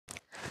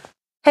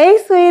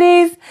Hey,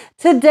 sweeties.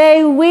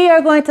 Today we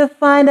are going to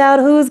find out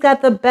who's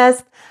got the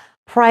best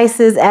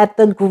prices at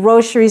the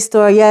grocery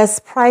store. Yes,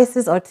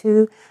 prices are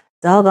too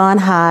doggone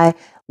high.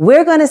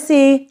 We're going to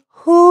see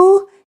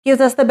who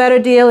gives us the better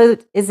deal.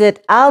 Is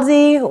it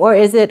Aldi or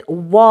is it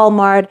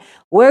Walmart?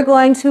 We're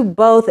going to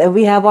both, and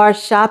we have our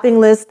shopping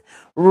list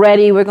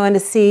ready. We're going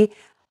to see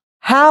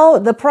how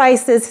the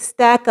prices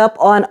stack up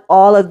on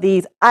all of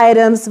these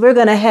items. We're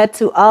going to head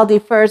to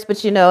Aldi first,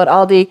 but you know, at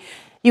Aldi,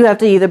 you have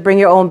to either bring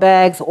your own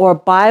bags or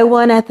buy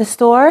one at the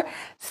store.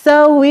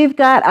 So we've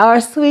got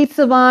our Sweet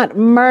Savant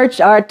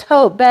merch, our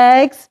tote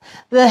bags,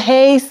 the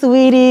Hey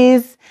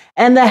Sweeties,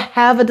 and the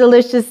Have a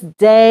Delicious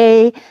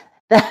Day.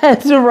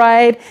 That's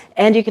right.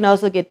 And you can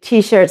also get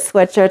t-shirts,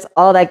 sweatshirts,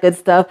 all that good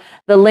stuff.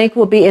 The link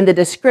will be in the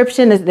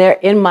description. It's there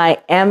in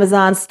my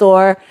Amazon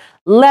store.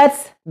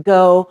 Let's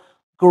go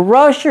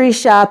grocery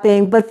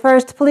shopping. But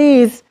first,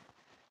 please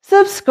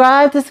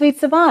subscribe to Sweet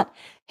Savant.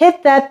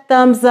 Hit that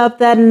thumbs up,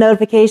 that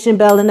notification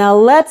bell. And now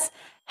let's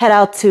head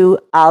out to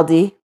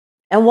Aldi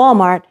and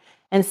Walmart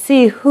and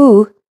see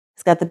who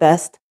has got the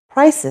best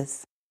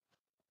prices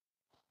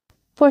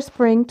for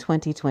spring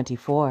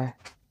 2024.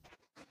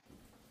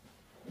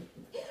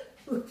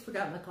 Ooh,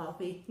 forgot my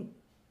coffee.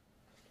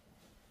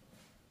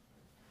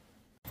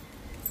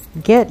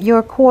 Get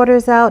your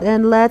quarters out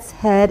and let's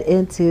head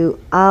into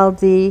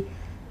Aldi.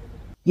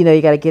 You know,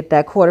 you got to get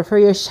that quarter for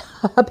your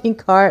shopping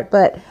cart,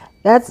 but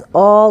that's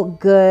all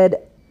good.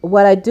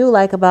 What I do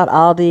like about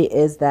Aldi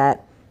is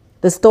that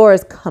the store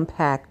is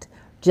compact,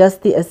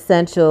 just the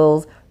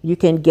essentials you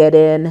can get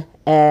in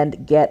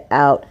and get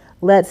out.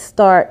 Let's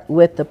start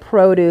with the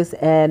produce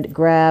and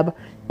grab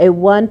a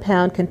 1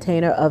 pound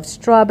container of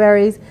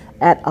strawberries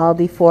at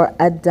Aldi for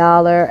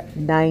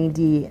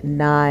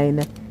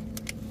 $1.99.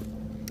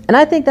 And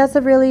I think that's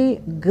a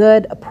really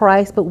good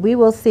price, but we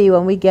will see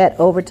when we get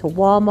over to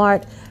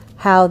Walmart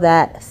how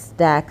that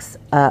stacks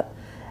up.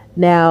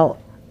 Now,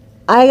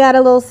 I got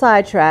a little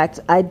sidetracked.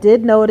 I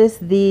did notice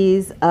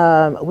these,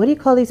 what do you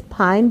call these,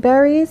 pine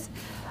berries?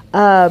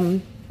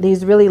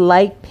 These really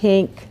light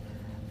pink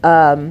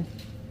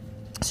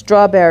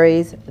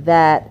strawberries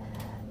that,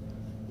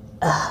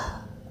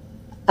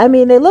 I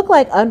mean, they look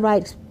like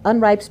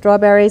unripe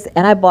strawberries,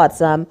 and I bought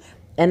some,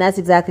 and that's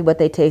exactly what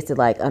they tasted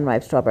like,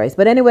 unripe strawberries.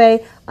 But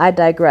anyway, I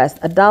digress.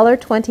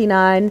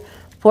 $1.29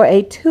 for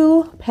a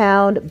 2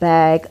 pound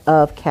bag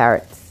of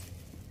carrots.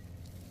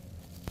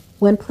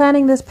 When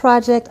planning this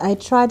project, I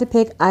tried to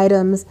pick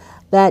items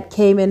that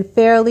came in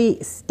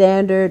fairly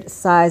standard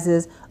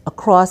sizes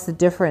across the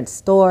different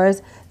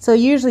stores. So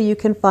usually you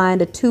can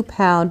find a 2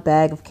 pound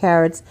bag of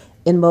carrots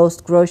in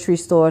most grocery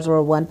stores, or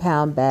a 1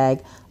 pound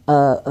bag,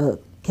 a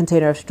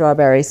container of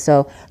strawberries.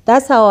 So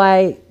that's how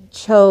I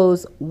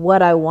chose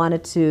what I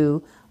wanted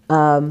to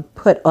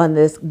put on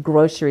this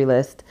grocery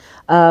list.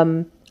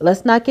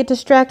 Let's not get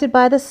distracted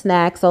by the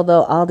snacks,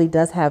 although Aldi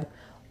does have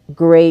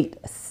great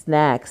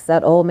snacks.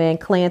 That Old Man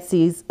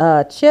Clancy's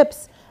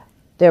chips,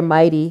 they're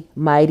mighty,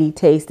 mighty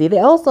tasty. They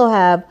also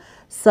have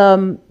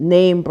some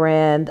name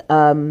brand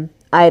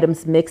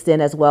items mixed in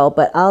as well,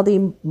 but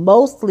Aldi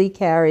mostly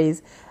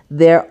carries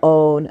their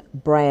own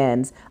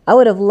brands. I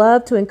would have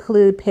loved to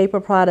include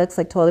paper products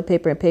like toilet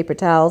paper and paper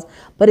towels,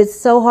 but it's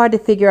so hard to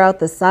figure out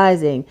the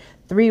sizing.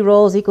 3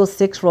 rolls equals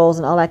 6 rolls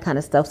and all that kind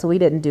of stuff, so we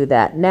didn't do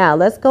that. Now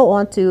let's go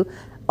on to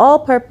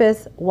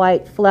all-purpose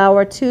white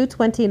flour,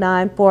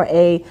 $2.29 for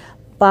a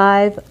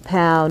 5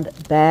 pound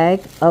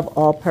bag of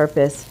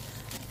all-purpose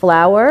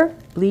flour,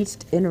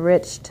 bleached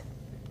enriched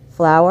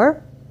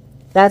flour.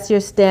 That's your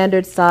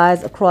standard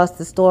size across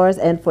the stores.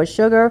 And for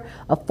sugar,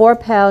 a 4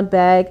 pound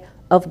bag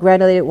of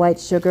granulated white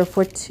sugar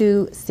for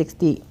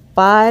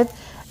 $2.65.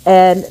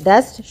 And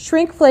that's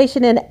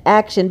shrinkflation in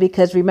action,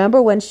 because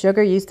remember when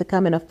sugar used to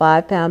come in a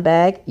 5 pound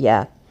bag?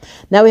 Yeah.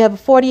 Now we have a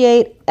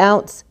 48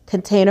 ounce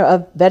container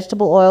of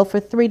vegetable oil for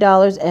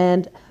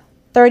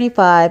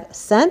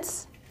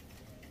 $3.35.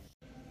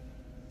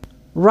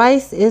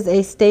 Rice is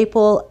a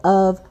staple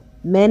of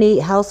many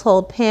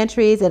household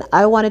pantries, and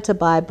I wanted to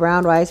buy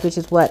brown rice, which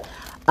is what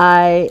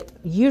I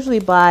usually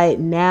buy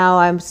now.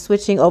 I'm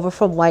switching over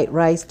from white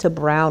rice to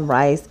brown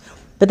rice,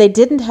 but they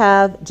didn't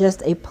have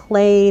just a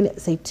plain,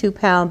 say, 2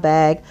 pound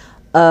bag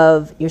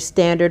of your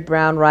standard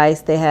brown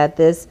rice. They had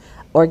this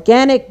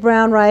organic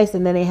brown rice,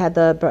 and then they had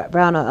the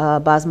brown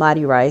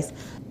basmati rice.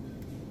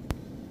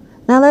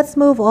 Now let's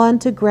move on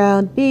to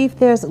ground beef.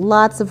 There's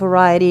lots of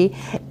variety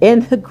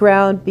in the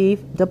ground beef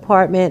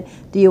department.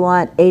 Do you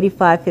want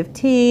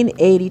 85-15,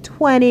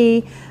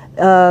 80-20?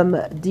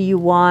 Do you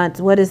want,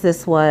 what is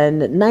this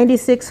one,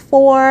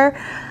 96-4?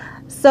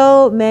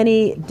 So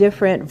many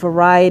different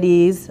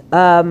varieties.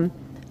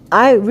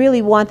 I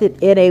really want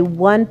it in a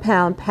 1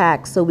 pound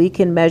pack so we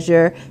can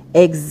measure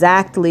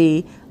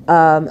exactly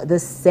the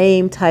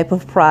same type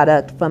of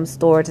product from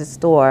store to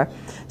store.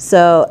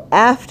 So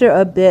after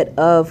a bit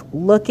of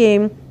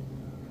looking,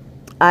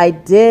 I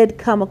did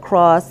come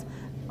across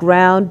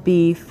ground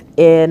beef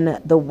in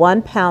the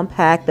 1 pound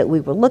pack that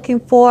we were looking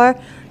for.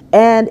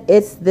 And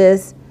it's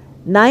this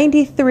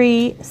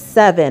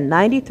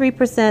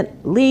 93%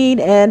 lean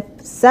and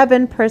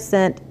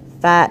 7%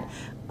 fat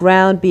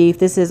ground beef.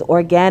 This is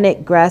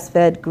organic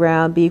grass-fed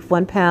ground beef,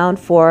 1 pound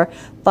for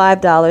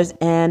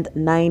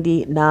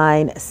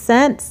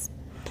 $5.99.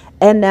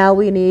 And now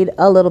we need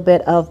a little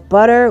bit of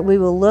butter. We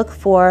will look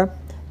for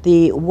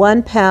the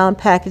 1 pound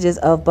packages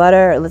of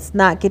butter. Let's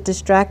not get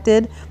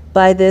distracted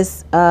by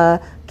this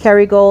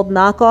Kerrygold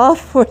knockoff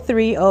for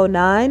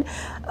 $3.09.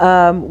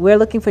 We're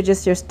looking for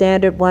just your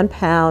standard 1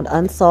 pound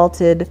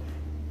unsalted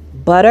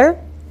butter,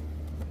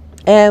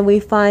 and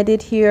we find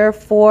it here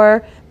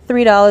for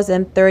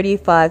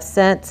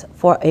 $3.35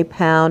 for a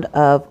pound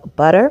of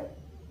butter.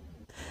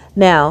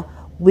 Now,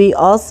 we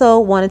also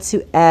wanted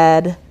to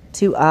add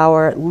to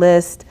our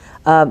list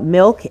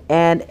milk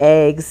and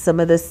eggs, some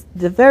of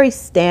the very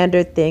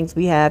standard things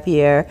we have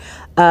here.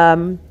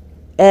 And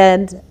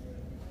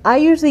I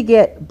usually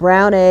get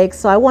brown eggs,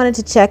 so I wanted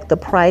to check the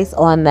price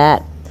on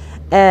that.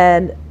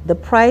 And the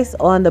price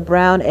on the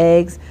brown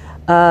eggs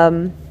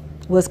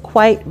was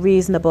quite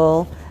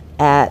reasonable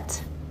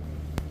at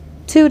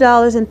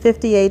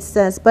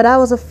 $2.58, but I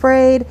was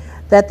afraid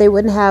that they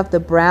wouldn't have the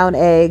brown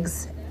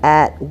eggs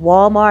at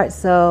Walmart,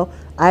 so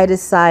I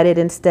decided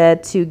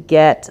instead to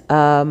get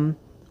a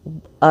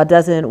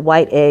dozen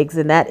white eggs,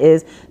 and that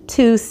is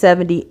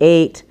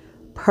 $2.78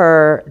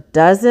 per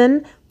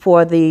dozen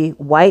for the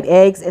white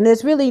eggs. And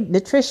there's really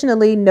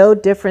nutritionally no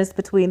difference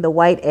between the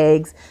white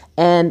eggs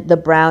and the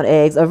brown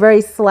eggs, a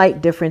very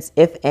slight difference,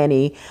 if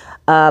any.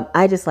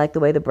 I just like the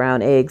way the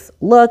brown eggs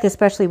look,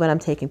 especially when I'm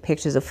taking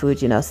pictures of food,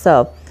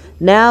 So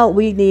now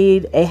we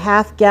need a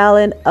half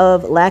gallon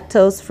of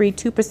lactose-free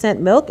 2%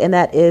 milk, and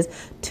that is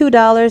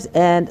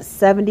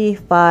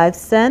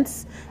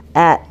 $2.75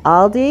 at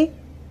Aldi.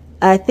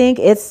 I think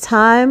it's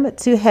time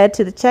to head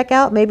to the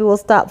checkout. Maybe we'll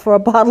stop for a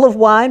bottle of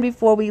wine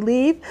before we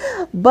leave,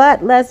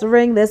 but let's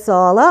ring this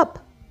all up.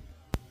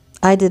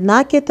 I did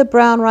not get the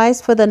brown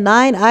rice. For the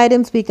 9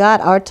 items we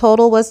got, our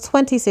total was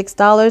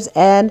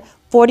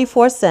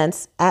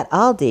 $26.44 at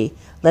Aldi.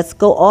 Let's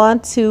go on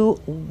to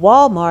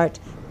Walmart,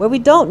 where we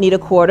don't need a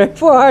quarter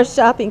for our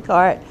shopping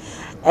cart.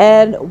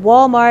 And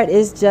Walmart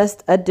is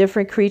just a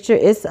different creature.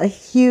 It's a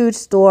huge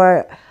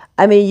store.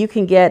 I mean, you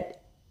can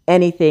get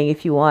anything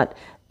if you want.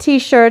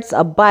 T-shirts,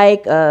 a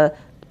bike,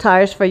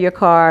 tires for your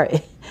car.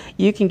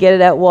 You can get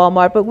it at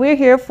Walmart. But we're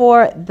here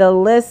for the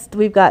list.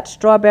 We've got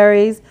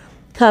strawberries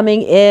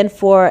coming in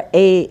for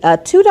a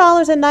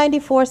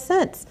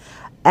 $2.94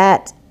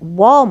 at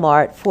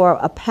Walmart for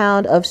a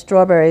pound of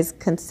strawberries,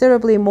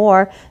 considerably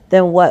more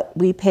than what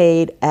we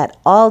paid at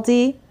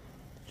Aldi.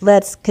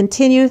 Let's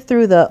continue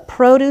through the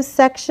produce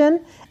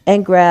section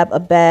and grab a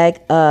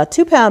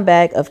 2-pound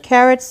bag of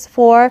carrots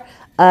for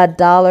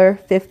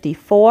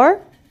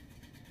 $1.54.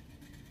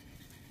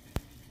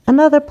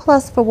 Another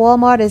plus for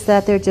Walmart is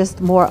that there are just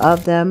more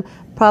of them,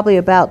 probably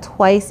about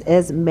twice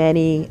as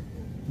many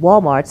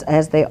Walmarts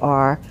as they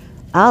are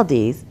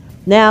Aldi's.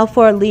 Now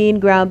for lean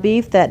ground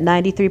beef, that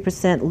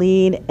 93%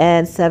 lean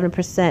and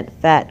 7%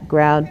 fat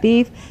ground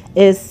beef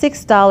is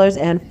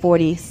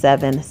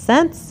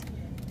 $6.47.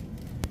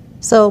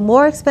 So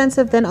more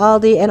expensive than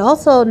Aldi, and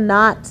also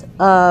not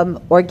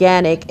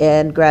organic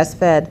and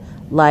grass-fed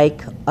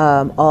like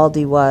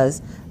Aldi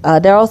was.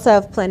 They also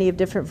have plenty of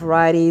different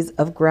varieties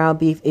of ground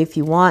beef if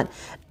you want.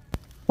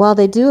 While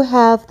they do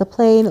have the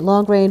plain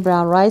long grain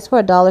brown rice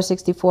for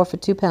 $1.64 for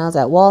 2 pounds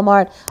at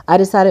Walmart, I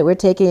decided we're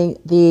taking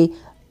the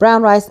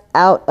brown rice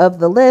out of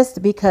the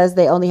list because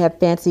they only have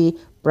fancy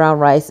brown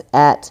rice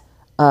at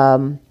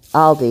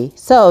Aldi.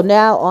 So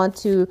now on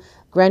to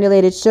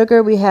granulated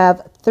sugar. We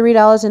have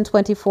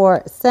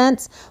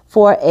 $3.24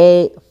 for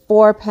a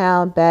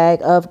 4-pound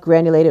bag of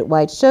granulated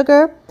white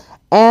sugar.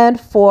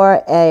 And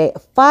for a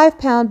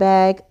 5-pound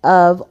bag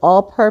of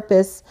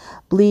all-purpose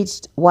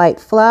bleached white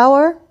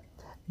flour,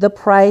 the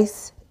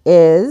price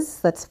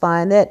is, let's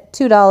find it,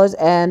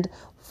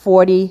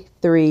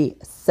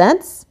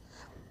 $2.43.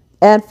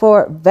 And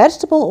for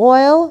vegetable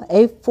oil,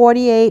 a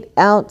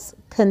 48-ounce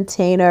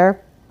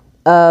container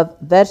of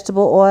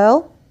vegetable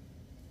oil,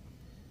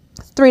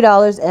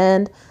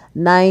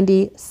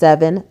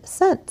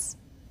 $3.97.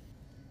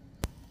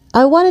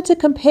 I wanted to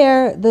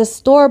compare the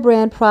store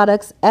brand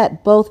products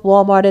at both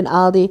Walmart and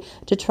Aldi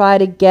to try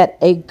to get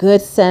a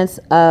good sense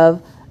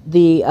of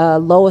the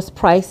lowest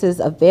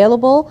prices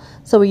available.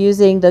 So we're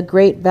using the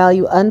Great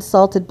Value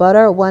unsalted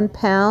butter, 1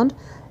 pound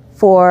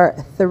for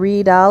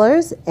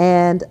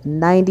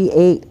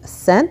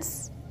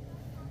 $3.98.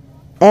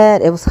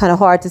 And it was kind of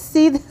hard to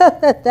see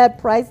that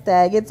price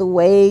tag. It's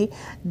way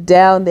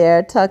down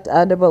there, tucked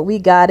under, but we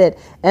got it.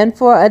 And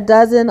for a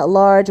dozen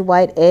large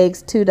white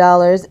eggs,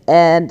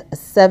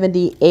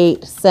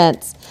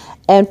 $2.78.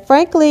 And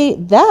frankly,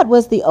 that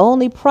was the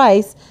only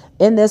price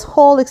in this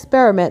whole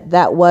experiment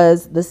that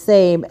was the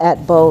same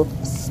at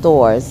both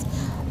stores.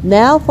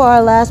 Now for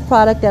our last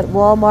product at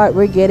Walmart,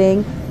 we're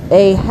getting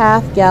a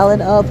half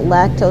gallon of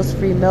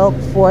lactose-free milk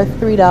for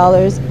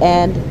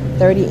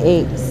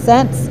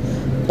 $3.38.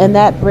 And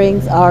that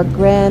brings our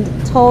grand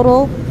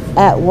total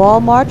at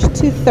Walmart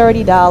to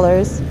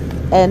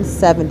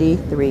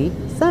 $30.73.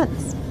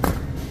 cents.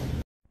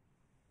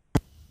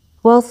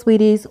 Well,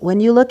 sweeties, when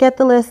you look at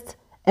the list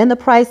and the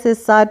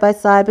prices side by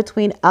side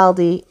between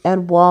Aldi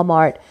and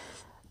Walmart,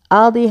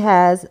 Aldi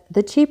has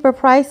the cheaper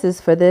prices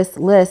for this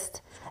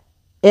list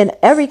in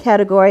every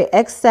category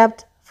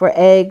except for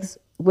eggs,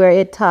 where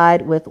it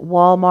tied with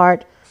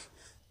Walmart.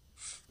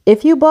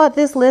 If you bought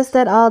this list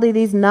at Aldi,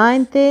 these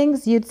 9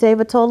 things, you'd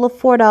save a total of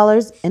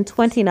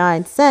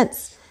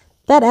 $4.29.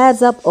 That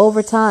adds up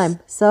over time.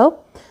 So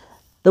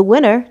the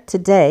winner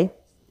today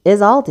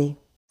is Aldi.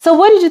 So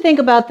what did you think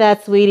about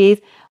that,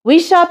 sweeties? We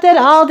shopped at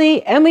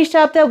Aldi and we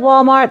shopped at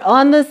Walmart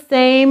on the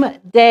same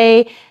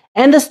day,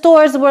 and the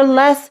stores were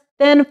less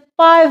than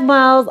 5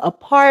 miles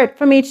apart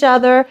from each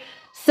other.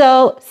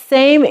 So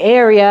same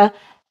area,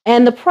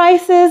 and the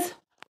prices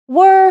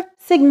were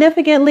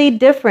significantly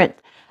different.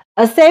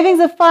 A savings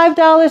of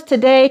 $5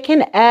 today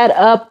can add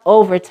up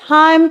over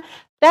time.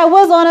 That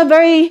was on a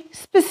very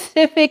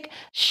specific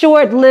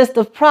short list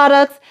of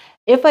products.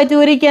 If I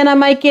do it again, I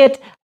might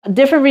get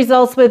different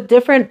results with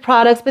different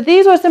products, but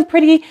these were some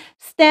pretty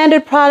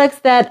standard products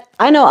that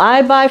I know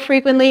I buy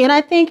frequently, and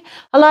I think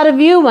a lot of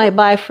you might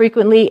buy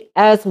frequently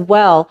as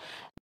well.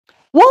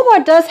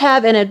 Walmart does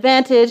have an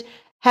advantage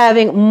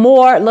having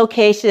more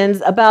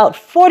locations, about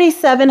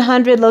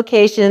 4,700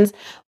 locations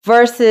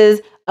versus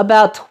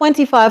about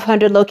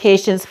 2,500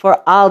 locations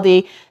for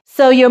Aldi.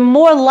 So you're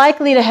more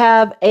likely to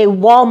have a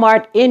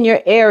Walmart in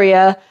your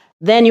area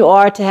than you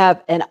are to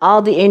have an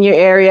Aldi in your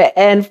area.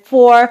 And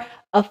for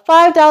a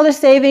 $5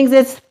 savings,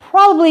 it's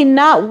probably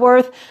not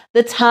worth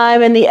the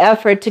time and the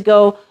effort to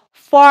go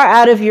far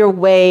out of your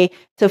way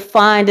to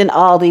find an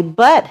Aldi.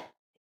 But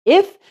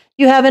if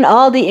you have an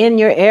Aldi in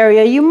your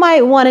area, you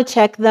might want to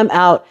check them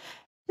out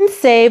and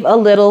save a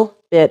little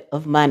bit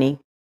of money.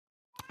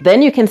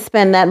 Then you can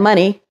spend that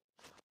money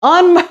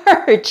on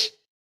merch.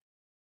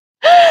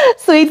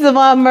 Sweet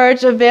Savant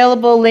merch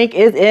available. Link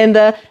is in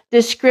the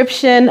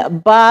description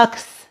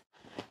box.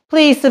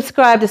 Please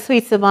subscribe to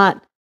Sweet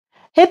Savant.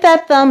 Hit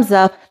that thumbs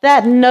up,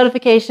 that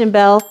notification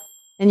bell,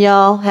 and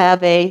y'all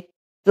have a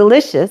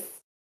delicious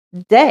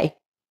day.